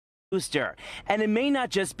booster. And it may not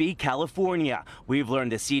just be California. We've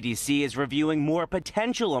learned the CDC is reviewing more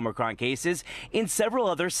potential Omicron cases in several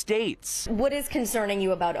other states. What is concerning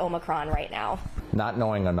you about Omicron right now? Not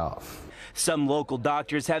knowing enough. Some local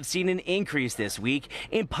doctors have seen an increase this week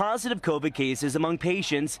in positive COVID cases among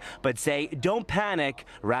patients, but say don't panic,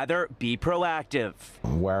 rather be proactive.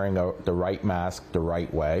 Wearing the right mask the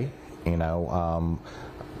right way,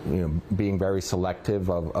 being very selective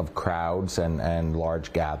of crowds and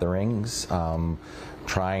large gatherings,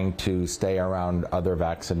 trying to stay around other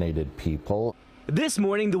vaccinated people. This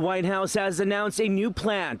morning, the White House has announced a new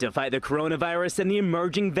plan to fight the coronavirus and the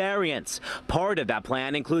emerging variants. Part of that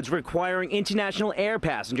plan includes requiring international air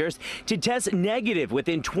passengers to test negative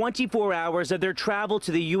within 24 hours of their travel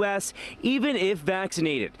to the U.S., even if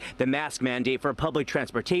vaccinated. The mask mandate for public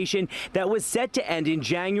transportation that was set to end in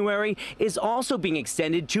January is also being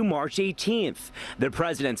extended to March 18th. The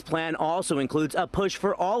president's plan also includes a push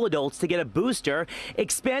for all adults to get a booster,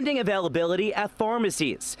 expanding availability at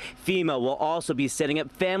pharmacies. FEMA will also be setting up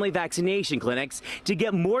family vaccination clinics to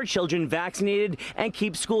get more children vaccinated and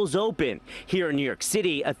keep schools open. Here in New York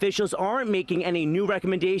City, officials aren't making any new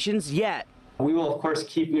recommendations yet. We will, of course,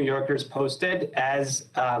 keep New Yorkers posted as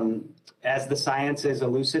the science is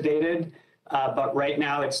elucidated, but right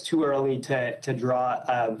now it's too early to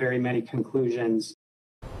draw very many conclusions.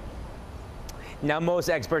 Now, most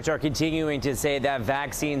experts are continuing to say that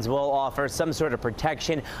vaccines will offer some sort of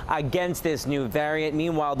protection against this new variant.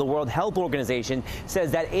 Meanwhile, the World Health Organization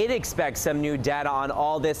says that it expects some new data on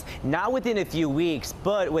all this, not within a few weeks,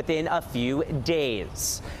 but within a few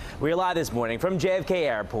days. We're live this morning from JFK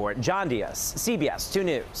Airport. John Diaz, CBS 2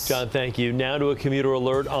 News. John, thank you. Now to a commuter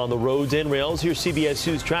alert on the roads and rails. Here's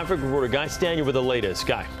CBS 2's traffic reporter Guy Stanier with the latest.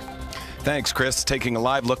 Guy. Thanks, Chris. Taking a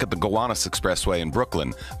live look at the Gowanus Expressway in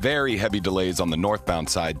Brooklyn. Very heavy delays on the northbound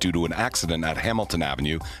side due to an accident at Hamilton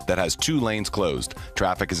Avenue that has 2 lanes closed.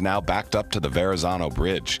 Traffic is now backed up to the Verrazano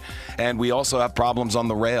Bridge. And we also have problems on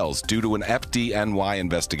the rails due to an FDNY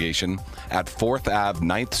investigation at 4th Ave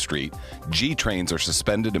 9th Street. G trains are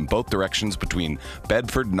suspended in both directions between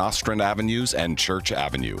Bedford Nostrand Avenues and Church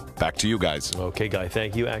Avenue. Back to you guys. Okay, Guy,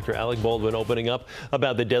 thank you. Actor Alec Baldwin opening up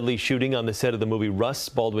about the deadly shooting on the set of the movie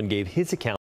Rust. Baldwin gave his account